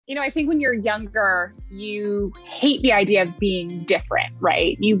I think when you're younger, you hate the idea of being different,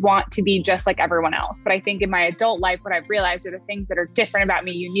 right? You want to be just like everyone else. But I think in my adult life, what I've realized are the things that are different about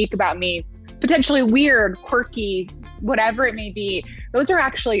me, unique about me, potentially weird, quirky, whatever it may be, those are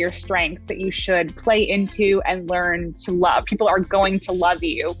actually your strengths that you should play into and learn to love. People are going to love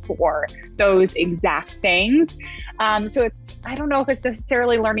you for those exact things. I don't know if it's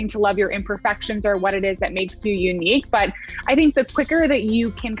necessarily learning to love your imperfections or what it is that makes you unique, but I think the quicker that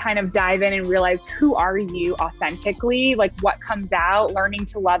you can kind of dive in and realize who are you authentically, like what comes out, learning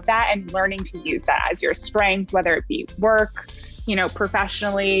to love that and learning to use that as your strength, whether it be work,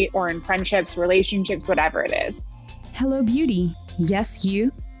 professionally or in friendships, relationships, whatever it is. Hello, beauty. Yes, you.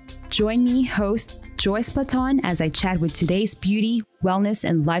 Join me, host Joyce Platon, as I chat with today's beauty, wellness,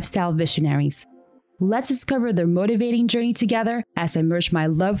 and lifestyle visionaries. Let's discover their motivating journey together as I merge my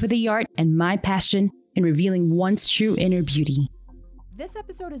love for the art and my passion in revealing one's true inner beauty. This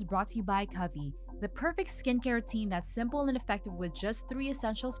episode is brought to you by Covey, the perfect skincare routine that's simple and effective with just 3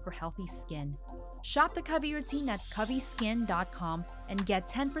 essentials for healthy skin. Shop the Covey routine at coveyskin.com and get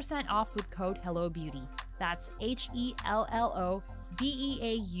 10% off with code HelloBeauty. That's HelloBeauty.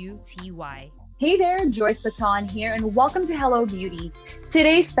 Hey there, Joyce Platon here, and welcome to Hello Beauty.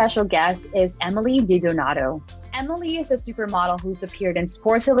 Today's special guest is Emily DiDonato. Emily is a supermodel who's appeared in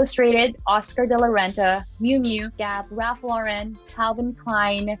Sports Illustrated, Oscar de la Renta, Miu Miu, Gap, Ralph Lauren, Calvin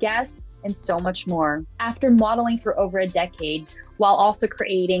Klein, Guess, and so much more. After modeling for over a decade, while also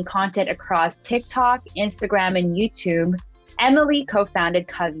creating content across TikTok, Instagram, and YouTube, Emily co-founded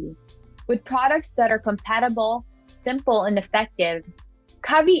Covey. With products that are compatible, simple, and effective,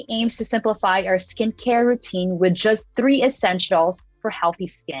 Covey aims to simplify our skincare routine with just 3 essentials for healthy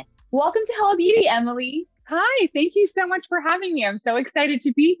skin. Welcome to Hello Beauty, Emily. Hi, thank you so much for having me. I'm so excited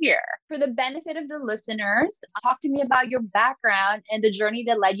to be here. For the benefit of the listeners, talk to me about your background and the journey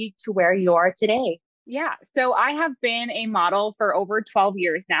that led you to where you are today. Yeah, so I have been a model for over 12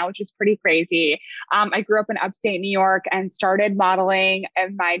 years now, which is pretty crazy. I grew up in upstate New York and started modeling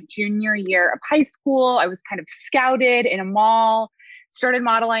in my junior year of high school. I was kind of scouted in a mall, started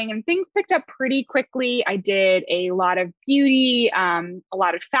modeling, and things picked up pretty quickly. I did a lot of beauty, a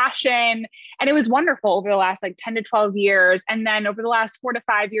lot of fashion, and it was wonderful over the last 10 to 12 years. And then over the last 4 to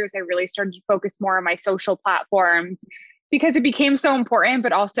 5 years, I really started to focus more on my social platforms because it became so important,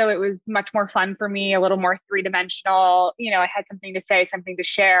 but also it was much more fun for me, a little more three-dimensional. I had something to say, something to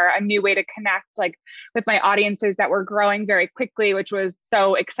share, a new way to connect with my audiences that were growing very quickly, which was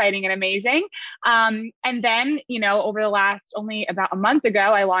so exciting and amazing. And then, over the last only about a month ago,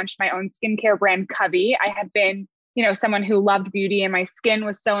 I launched my own skincare brand, Covey. I had been someone who loved beauty, and my skin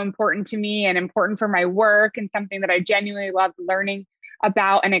was so important to me and important for my work and something that I genuinely loved learning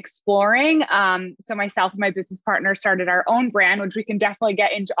about and exploring. So myself and my business partner started our own brand, which we can definitely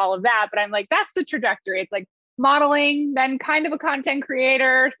get into all of that. But I'm that's the trajectory. It's modeling, then kind of a content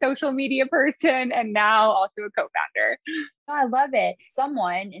creator, social media person, and now also a co-founder. Oh, I love it.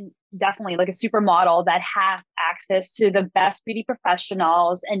 Someone, and definitely a supermodel that has access to the best beauty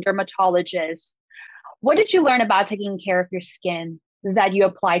professionals and dermatologists. What did you learn about taking care of your skin that you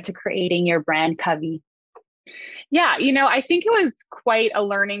applied to creating your brand, Covey? Yeah, I think it was quite a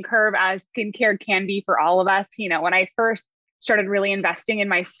learning curve, as skincare can be for all of us. When I first started really investing in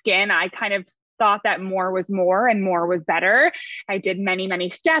my skin, I kind of thought that more was more and more was better. I did many, many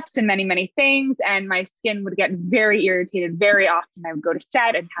steps and many, many things, and my skin would get very irritated very often. I would go to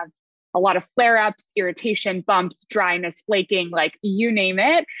set and have a lot of flare-ups, irritation, bumps, dryness, flaking, you name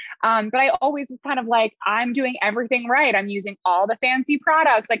it. But I always was kind of I'm doing everything right. I'm using all the fancy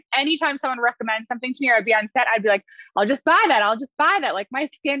products. Anytime someone recommends something to me or I'd be on set, I'd be I'll just buy that. I'll just buy that. My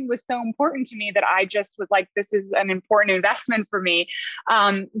skin was so important to me that I just was this is an important investment for me.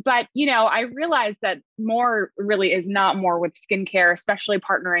 But, I realized that more really is not more with skincare, especially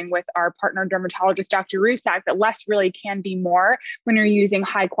partnering with our partner dermatologist, Dr. Rusak, that less really can be more when you're using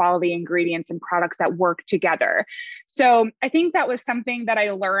high quality ingredients and products that work together. So I think that was something that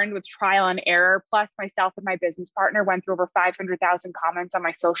I learned with trial and error. Plus, myself and my business partner went through over 500,000 comments on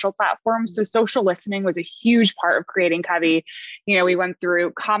my social platforms. So social listening was a huge part of creating Covey. We went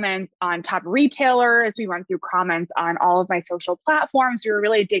through comments on top retailers. We went through comments on all of my social platforms. We were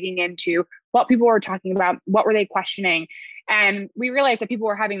really digging into what people were talking about, what were they questioning. And we realized that people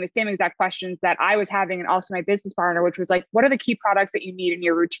were having the same exact questions that I was having, and also my business partner, which was what are the key products that you need in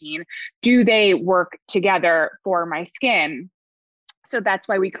your routine? Do they work together for my skin? So that's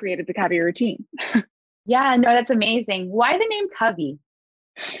why we created the Covey routine. Yeah, no, that's amazing. Why the name Covey?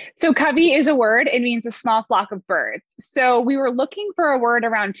 So covey is a word. It means a small flock of birds. So we were looking for a word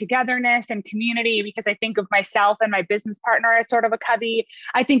around togetherness and community because I think of myself and my business partner as sort of a covey.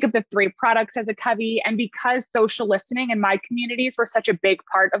 I think of the three products as a covey. And because social listening in my communities were such a big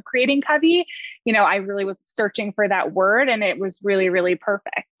part of creating covey, I really was searching for that word and it was really, really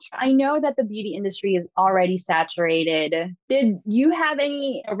perfect. I know that the beauty industry is already saturated. Did you have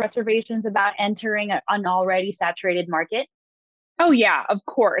any reservations about entering an already saturated market? Oh yeah, of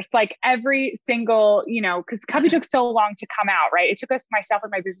course. Like every single, because covey took so long to come out, right? It took us, myself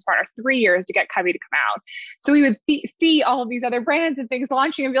and my business partner, 3 years to get covey to come out. So we would see all of these other brands and things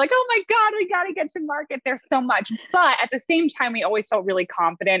launching and be like, oh my God, we got to get to market. There's so much. But at the same time, we always felt really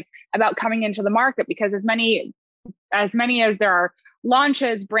confident about coming into the market because as many as there are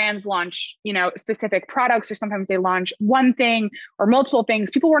launches, brands launch, specific products, or sometimes they launch one thing or multiple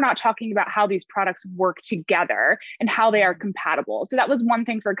things. People were not talking about how these products work together and how they are compatible. So that was one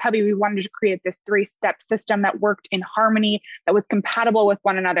thing for covey. We wanted to create this 3-step system that worked in harmony, that was compatible with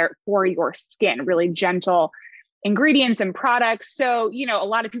one another for your skin, really gentle ingredients and products. So, a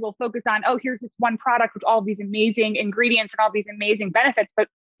lot of people focus on, oh, here's this one product with all these amazing ingredients and all these amazing benefits, but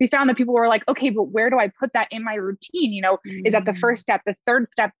we found that people were like, okay, but where do I put that in my routine? Is that the first step, the third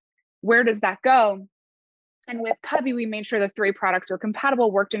step? Where does that go? And with covey, we made sure the 3 products were compatible,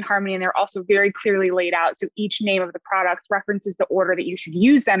 worked in harmony, and they're also very clearly laid out. So each name of the products references the order that you should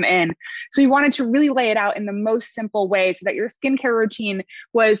use them in. So we wanted to really lay it out in the most simple way so that your skincare routine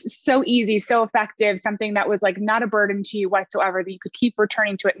was so easy, so effective, something that was like not a burden to you whatsoever, that you could keep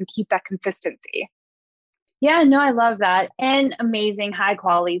returning to it and keep that consistency. Yeah, no, I love that. And amazing high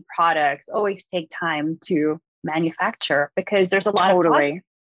quality products always take time to manufacture because there's a lot of time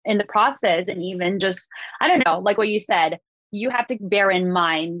in the process. And even just, I don't know, like what you said, you have to bear in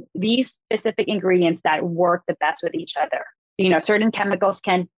mind these specific ingredients that work the best with each other. Certain chemicals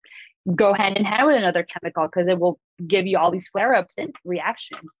can go hand in hand with another chemical because it will give you all these flare-ups and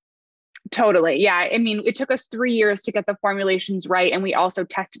reactions. Totally. Yeah. I mean, it took us 3 years to get the formulations right. And we also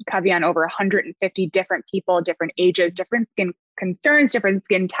tested covey on over 150 different people, different ages, different skin concerns, different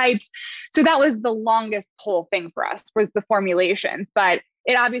skin types. So that was the longest whole thing for us, was the formulations. But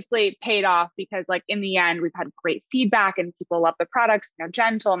it obviously paid off because in the end, we've had great feedback and people love the products. They're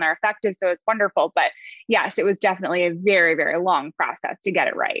gentle and they're effective. So it's wonderful. But yes, it was definitely a very, very long process to get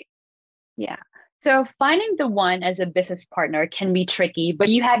it right. Yeah. So finding the one as a business partner can be tricky, but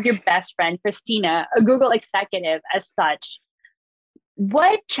you have your best friend, Christina, a Google executive as such.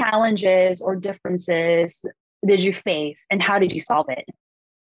 What challenges or differences did you face and how did you solve it?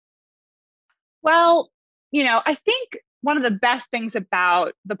 Well, I think one of the best things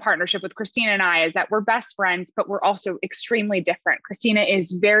about the partnership with Christina and I is that we're best friends, but we're also extremely different. Christina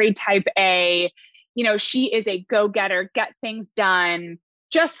is very type A, she is a go-getter, get things done,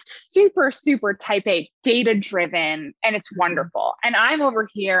 just super, super type A, data driven, and it's wonderful. And I'm over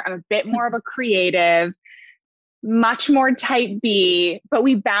here, I'm a bit more of a creative, much more type B, but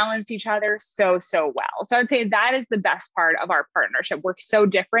we balance each other so, so well. So I'd say that is the best part of our partnership. We're so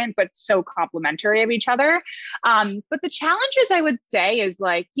different, but so complementary of each other. But the challenges I would say is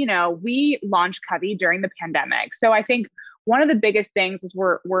we launched covey during the pandemic. So I think one of the biggest things was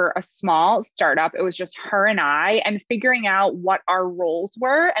we're a small startup. It was just her and I, and figuring out what our roles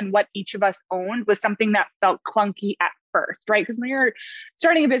were and what each of us owned was something that felt clunky at first, right? Because when you're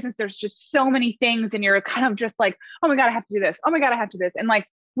starting a business, there's just so many things and you're kind of just like, oh my God, I have to do this. Oh my God, I have to do this. And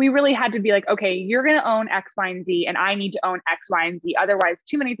we really had to be like, okay, you're going to own X, Y, and Z, and I need to own X, Y, and Z. Otherwise,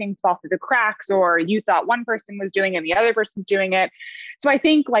 too many things fall through the cracks, or you thought one person was doing it and the other person's doing it. So I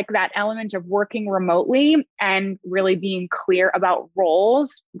think that element of working remotely and really being clear about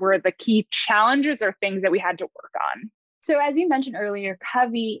roles were the key challenges or things that we had to work on. So as you mentioned earlier,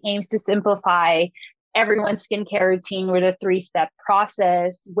 covey aims to simplify everyone's skincare routine with a 3-step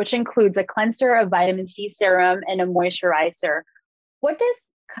process, which includes a cleanser, a vitamin C serum, and a moisturizer. What does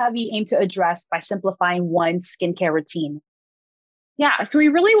covey aim to address by simplifying one's skincare routine? Yeah, so we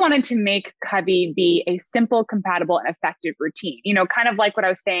really wanted to make covey be a simple, compatible, and effective routine. Kind of like what I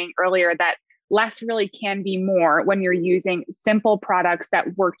was saying earlier, that less really can be more when you're using simple products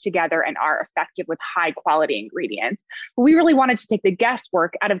that work together and are effective with high quality ingredients. But we really wanted to take the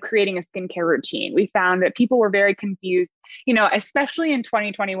guesswork out of creating a skincare routine. We found that people were very confused, especially in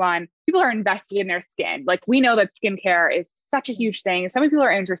 2021, people are invested in their skin. We know that skincare is such a huge thing. So many people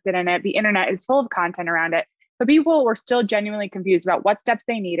are interested in it. The internet is full of content around it. But people were still genuinely confused about what steps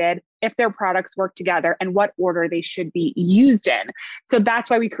they needed, if their products work together, and what order they should be used in. So that's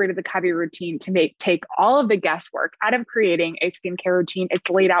why we created the covey routine, to take all of the guesswork out of creating a skincare routine.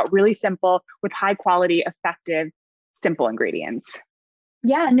 It's laid out really simple with high quality, effective, simple ingredients.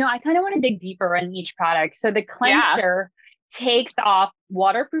 Yeah, no, I kind of want to dig deeper on each product. So the Yeah. cleanser takes off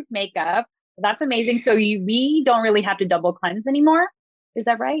waterproof makeup. That's amazing. So we don't really have to double cleanse anymore. Is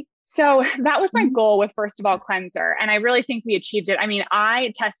that right? So that was my Mhm. goal with First of All Cleanser. And I really think we achieved it. I mean,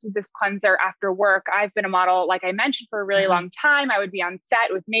 I tested this cleanser after work. I've been a model, like I mentioned, for a really Uh-huh. long time. I would be on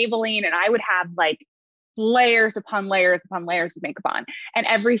set with Maybelline and I would have like layers upon layers upon layers of makeup on. And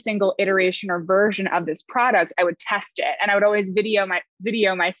every single iteration or version of this product, I would test it. And I would always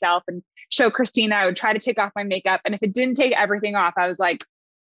video myself and show Christina. I would try to take off my makeup. And if it didn't take everything off, I was like,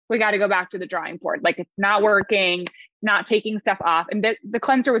 we got to go back to the drawing board. Like it's not working, not taking stuff off. And the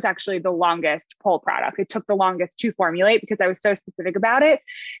cleanser was actually the longest pull product. It took the longest to formulate because I was so specific about it.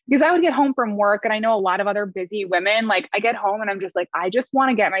 Because I would get home from work, and I know a lot of other busy women, like I get home and I'm just like, I just want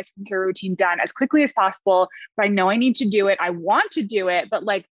to get my skincare routine done as quickly as possible. But I know I need to do it. I want to do it, but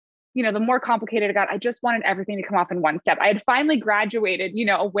like, the more complicated it got, I just wanted everything to come off in one step. I had finally graduated,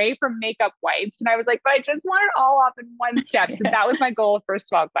 away from makeup wipes. And I was like, but I just want it all off in one step. So Yeah. that was my goal of First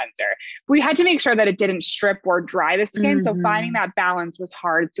of All Cleanser. We had to make sure that it didn't strip or dry the skin. So finding Mhm. that balance was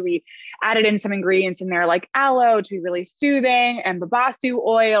hard. So we added in some ingredients in there like aloe to be really soothing, and babasu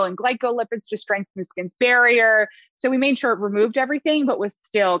oil and glycolipids to strengthen the skin's barrier. So we made sure it removed everything, but was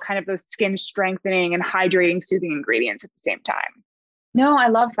still kind of those skin strengthening and hydrating, soothing ingredients at the same time. No, I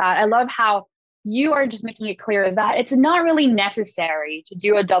love that. I love how you are just making it clear that it's not really necessary to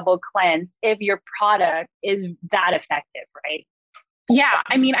do a double cleanse if your product is that effective, right? Yeah,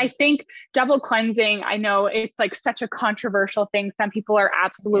 I mean, I think double cleansing, I know it's like such a controversial thing. Some people are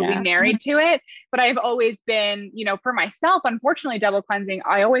absolutely Yeah. married to it, but I've always been, for myself, unfortunately, double cleansing,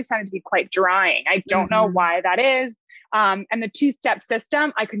 I always found it to be quite drying. I don't know Mhm. why that is. And the two-step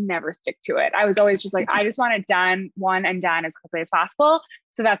system, I could never stick to it. I was always just like, I just want it done, one and done as quickly as possible.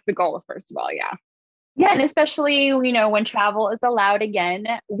 So that's the goal, first of all. Yeah. Yeah, and especially, when travel is allowed again,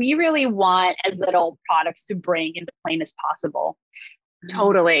 we really want as little products to bring in the plane as possible. Mhm.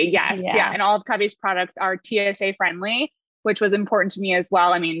 Totally. Yes. Yeah. Yeah. And all of Covey's products are TSA friendly, which was important to me as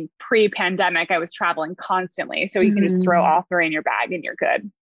well. I mean, pre-pandemic, I was traveling constantly. So you can just throw Mhm. all three in your bag and you're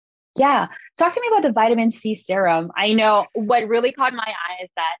good. Yeah. Talk to me about the vitamin C serum. I know what really caught my eye is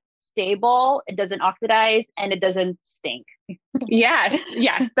that stable, it doesn't oxidize, and it doesn't stink. Yes.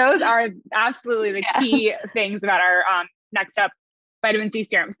 Yes. Those are absolutely the Yeah. key things about our next up vitamin C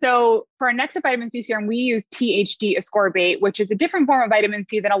serum. So for our next up vitamin C serum, we use THD ascorbate, which is a different form of vitamin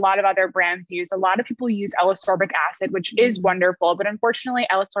C than a lot of other brands use. A lot of people use L-ascorbic acid, which is Mhm. wonderful, but unfortunately,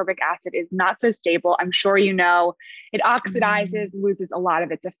 L-ascorbic acid is not so stable. I'm sure you know it oxidizes, Mhm. loses a lot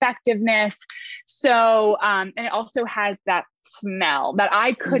of its effectiveness. So, and it also has that smell that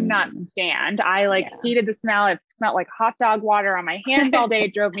I could not Mhm. stand. I like Yeah. hated the smell. It smelled like hot dog water on my hands all day.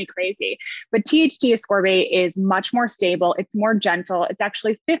 It drove me crazy. But THD ascorbate is much more stable. It's more gentle. It's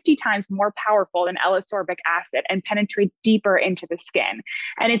actually 50 times more powerful than L-ascorbic acid and penetrates deeper into the skin.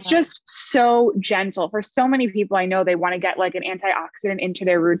 And it's Wow. just so gentle. For so many people, I know they want to get like an antioxidant into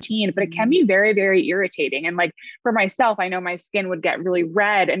their routine, but it can Mhm. be very, very irritating. And like for myself, I know my skin would get really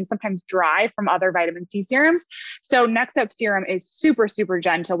red and sometimes dry from other vitamin C serums. So Next Up Serum is super, super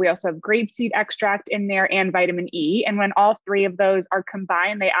gentle. We also have grapeseed extract in there and vitamin E. And when all three of those are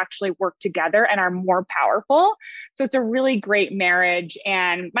combined, they actually work together and are more powerful. So it's a really great marriage.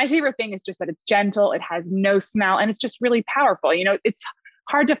 And my favorite thing is just that it's gentle, it has no smell, and it's just really powerful. It's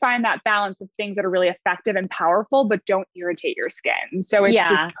hard to find that balance of things that are really effective and powerful, but don't irritate your skin. So it's this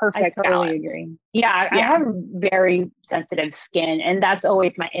Yeah, I perfect totally balance. agree. Yeah, I Yeah. have very sensitive skin, and that's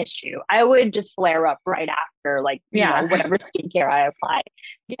always my issue. I would just flare up right after, like, Yeah. whatever skincare I apply.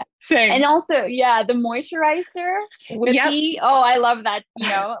 Yeah. And Same. also, yeah, the moisturizer, Yep. whippy. Oh, I love that,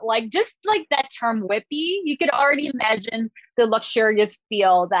 like just like that term whippy, you could already imagine the luxurious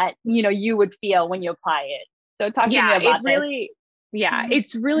feel that, you would feel when you apply it. So talk to me Yeah, it about this. really, yeah, Mhm.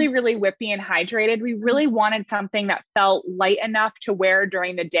 it's really, really whippy and hydrated. We really wanted something that felt light enough to wear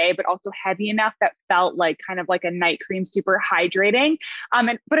during the day, but also heavy enough that felt like kind of like a night cream, super hydrating.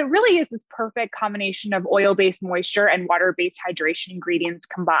 But it really is this perfect combination of oil-based moisture and water-based hydration ingredients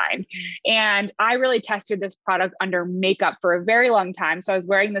combined. And I really tested this product under makeup for a very long time. So I was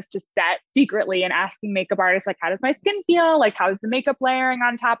wearing this to set secretly and asking makeup artists, like, how does my skin feel? Like, how's the makeup layering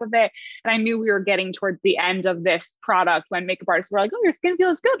on top of it? And I knew we were getting towards the end of this product when makeup artists were like, oh, your skin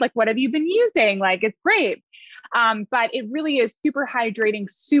feels good. Like, what have you been using? Like, it's great. But it really is super hydrating,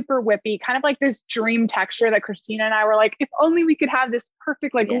 super whippy, kind of like this dream texture that Christina and I were like, if only we could have this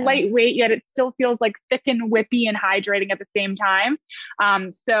perfect, like Yeah. lightweight, yet it still feels like thick and whippy and hydrating at the same time. And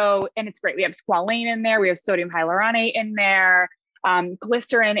it's great. We have squalane in there. We have sodium hyaluronate in there.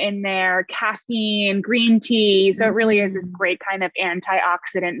 glycerin in there, caffeine, green tea. So it really is this great kind of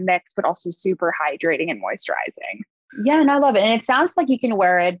antioxidant mix, but also super hydrating and moisturizing. Yeah, and I love it. And it sounds like you can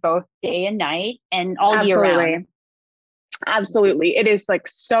wear it both day and night and all year round. Absolutely. It is like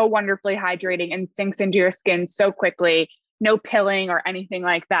so wonderfully hydrating and sinks into your skin so quickly. No pilling or anything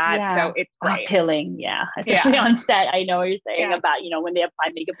like that. Yeah. So it's great. Pilling. Yeah. Especially on set. I know what you're saying about, when they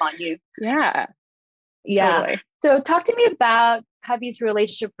apply makeup on you. Yeah. Yeah. Totally. So talk to me about Covey's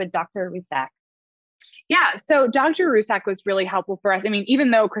relationship with Dr. Rusak. Yeah. So Dr. Rusak was really helpful for us. I mean,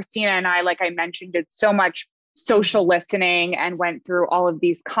 even though Christina and I, like I mentioned, did so much social listening and went through all of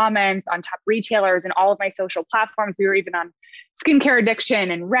these comments on top retailers and all of my social platforms. We were even on Skincare Addiction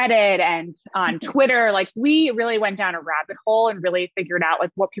and Reddit and on Twitter. Like we really went down a rabbit hole and really figured out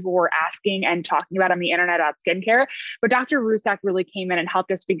like what people were asking and talking about on the internet about skincare. But Dr. Rusak really came in and helped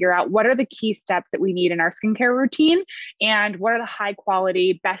us figure out what are the key steps that we need in our skincare routine and what are the high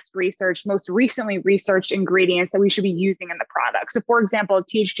quality, best researched, most recently researched ingredients that we should be using in the product. So for example,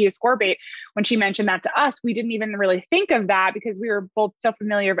 THC ascorbate, when she mentioned that to us, we didn't even really think of that because we were both so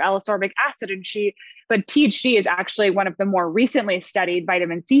familiar with L-ascorbic acid but THC is actually one of the more recently studied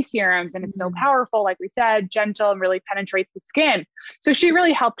vitamin C serums. And it's so powerful, like we said, gentle and really penetrates the skin. So she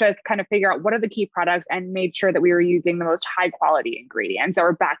really helped us kind of figure out what are the key products and made sure that we were using the most high quality ingredients that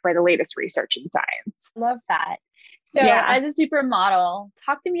were backed by the latest research and science. Love that. So as a supermodel,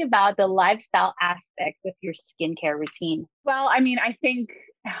 talk to me about the lifestyle aspect of your skincare routine. Well, I mean,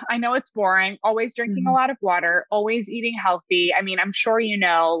 I know it's boring, always drinking a lot of water, always eating healthy. I mean, I'm sure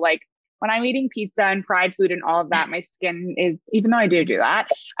like when I'm eating pizza and fried food and all of that, my skin is, even though I do that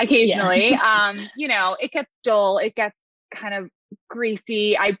occasionally, it gets dull, it gets kind of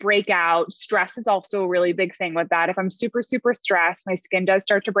greasy. I break out. Stress is also a really big thing with that. If I'm super, super stressed, my skin does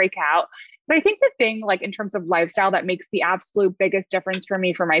start to break out. But I think the thing, like in terms of lifestyle, that makes the absolute biggest difference for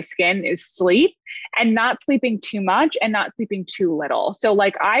me for my skin is sleep, and not sleeping too much and not sleeping too little. So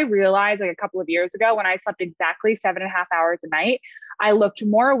like I realized like a couple of years ago when I slept exactly 7.5 hours a night, I looked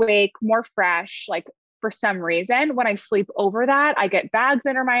more awake, more fresh, like for some reason, when I sleep over that, I get bags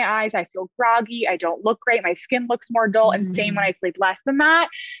under my eyes. I feel groggy. I don't look great. My skin looks more dull. And same when I sleep less than that.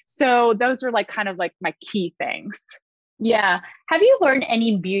 So those are like kind of like my key things. Yeah. Have you learned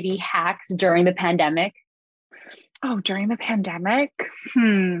any beauty hacks during the pandemic? Oh, during the pandemic?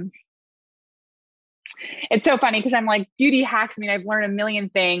 It's so funny because I'm like beauty hacks. I mean, I've learned a million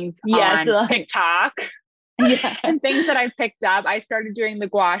things on TikTok. And things that I've picked up. I started doing the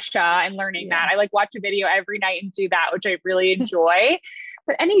gua sha and learning that. I like watch a video every night and do that, which I really enjoy.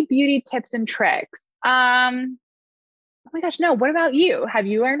 But any beauty tips and tricks? Oh my gosh, no. What about you? Have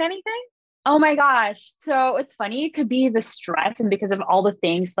you learned anything? Oh my gosh. So it's funny. It could be the stress and because of all the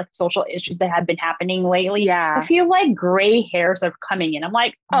things like social issues that have been happening lately. Yeah. I feel like gray hairs are coming in. I'm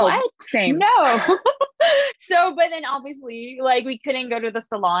like, what? Same. No. So, but then obviously like we couldn't go to the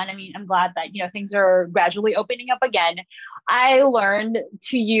salon. I mean, I'm glad that, things are gradually opening up again. I learned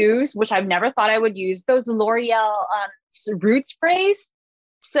to use, which I've never thought I would use, those L'Oreal root sprays.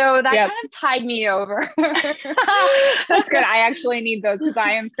 So that kind of tied me over. That's good. I actually need those because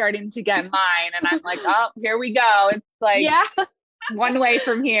I am starting to get mine and I'm like, oh, here we go. It's like one way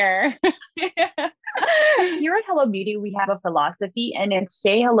from here. Here at Hello Beauty, we have a philosophy and it's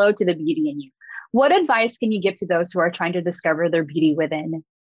say hello to the beauty in you. What advice can you give to those who are trying to discover their beauty within?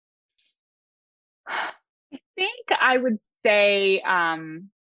 I think I would say,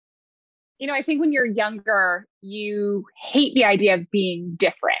 I think when you're younger, you hate the idea of being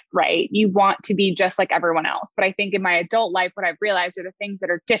different, right? You want to be just like everyone else. But I think in my adult life, what I've realized are the things that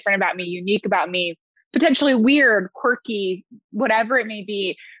are different about me, unique about me, potentially weird, quirky, whatever it may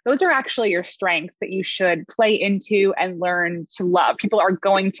be, those are actually your strengths that you should play into and learn to love. People are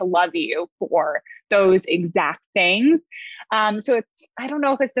going to love you for those exact things. So I don't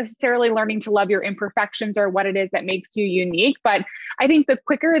know if it's necessarily learning to love your imperfections or what it is that makes you unique, but I think the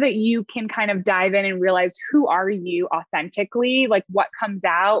quicker that you can kind of dive in and realize who are you authentically, like what comes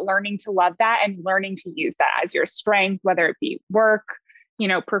out, learning to love that and learning to use that as your strength, whether it be work,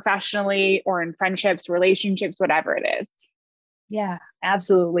 professionally or in friendships, relationships, whatever it is. Yeah,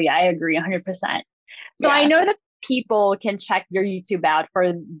 absolutely. I agree 100%. So I know that people can check your YouTube out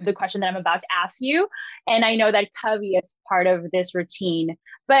for the question that I'm about to ask you. And I know that Covey is part of this routine,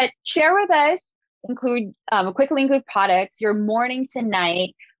 but share with us, quickly include products, your morning to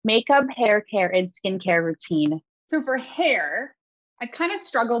night makeup, hair care, and skincare routine. So for hair, I kind of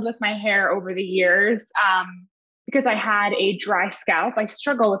struggled with my hair over the years. Because I had a dry scalp. I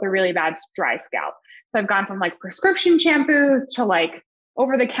struggle with a really bad dry scalp. So I've gone from like prescription shampoos to like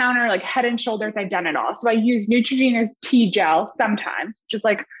over the counter, like Head and Shoulders, I've done it all. So I use Neutrogena's tea gel sometimes, which is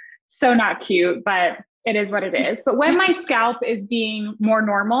like so not cute, but it is what it is. But when my scalp is being more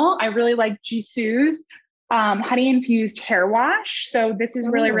normal, I really like Jisoo's honey infused hair wash. So this is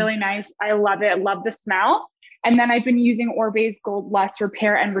really, really nice. I love it. I love the smell. And then I've been using Orbe's Gold Lust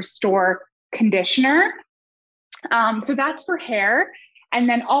Repair and Restore conditioner. So that's for hair. And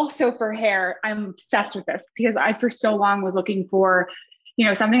then also for hair, I'm obsessed with this because I, for so long, was looking for, you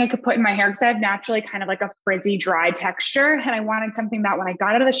know, something I could put in my hair because I have naturally kind of like a frizzy, dry texture. And I wanted something that when I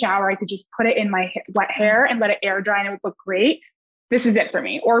got out of the shower, I could just put it in my wet hair and let it air dry and it would look great. This is it for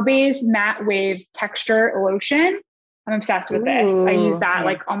me. Orbe's Matte Waves Texture Lotion. I'm obsessed with this. I use that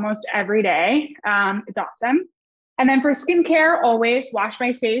like almost every day. It's awesome. And then for skincare, always wash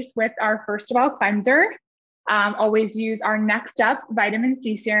my face with our First of All cleanser. Always use our Next Up vitamin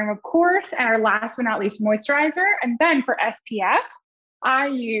C serum, of course, and our last but not least moisturizer. And then for SPF, I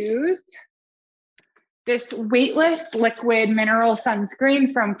used this weightless liquid mineral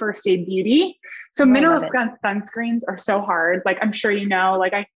sunscreen from First Aid Beauty. So mineral sunscreens are so hard. Like I'm sure you know,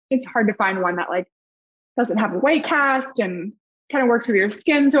 like it's hard to find one that like doesn't have a white cast and kind of works with your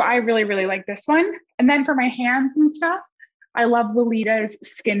skin. So I really, really like this one. And then for my hands and stuff, I love Lolita's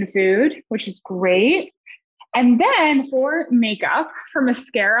Skin Food, which is great. And then for makeup, for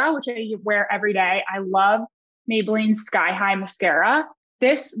mascara, which I wear every day, I love Maybelline Sky High Mascara.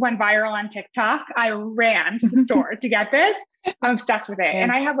 This went viral on TikTok. I ran to the store to get this. I'm obsessed with it.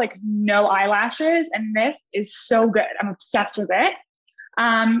 And I have like no eyelashes and this is so good. I'm obsessed with it.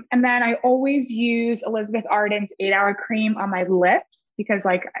 And then I always use Elizabeth Arden's 8-Hour Cream on my lips because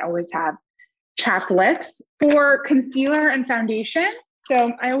like I always have chapped lips. For concealer and foundation,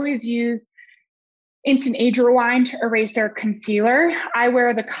 so I always use Instant Age Rewind Eraser Concealer. I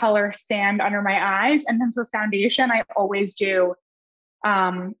wear the color Sand under my eyes. And then for foundation, I always do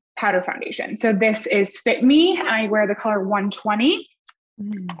powder foundation. So this is Fit Me, and I wear the color 120.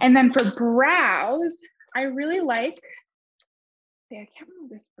 And then for brows, I really like, I can't remember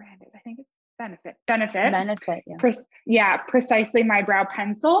what this brand is. I think it's Benefit. Yeah. Precisely My Brow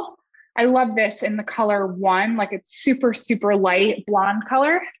Pencil. I love this in the color 1, like it's super, super light blonde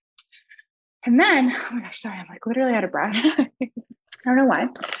color. And then, oh my gosh, sorry, I'm like literally out of breath. I don't know why.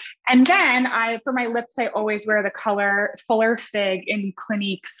 And then for my lips, I always wear the color Fuller Fig in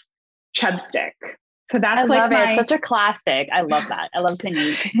Clinique's Chubstick. So that's I love it. Such a classic. I love that. I love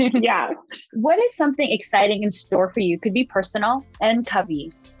Clinique. Yeah. What is something exciting in store for you? Could be personal and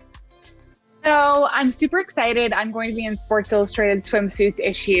Covey. So I'm super excited. I'm going to be in Sports Illustrated swimsuits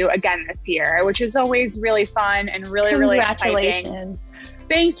issue again this year, which is always really fun and really, really exciting.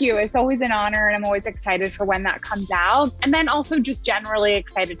 Thank you. It's always an honor and I'm always excited for when that comes out. And then also just generally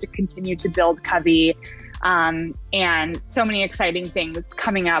excited to continue to build Covey and so many exciting things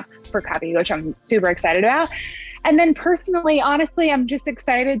coming up for Covey, which I'm super excited about. And then personally, honestly, I'm just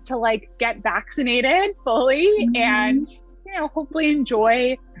excited to like get vaccinated fully and, you know, hopefully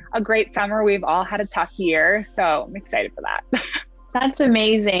enjoy a great summer. We've all had a tough year, so I'm excited for that. That's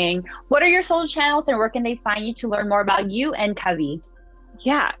amazing. What are your social channels and where can they find you to learn more about you and Covey?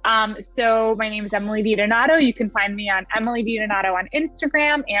 Yeah. So my name is Emily DiDonato. You can find me on Emily DiDonato on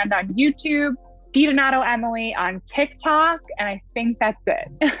Instagram and on YouTube, DiDonato Emily on TikTok. And I think that's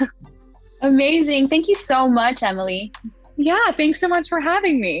it. Amazing. Thank you so much, Emily. Yeah. Thanks so much for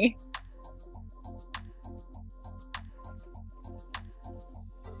having me.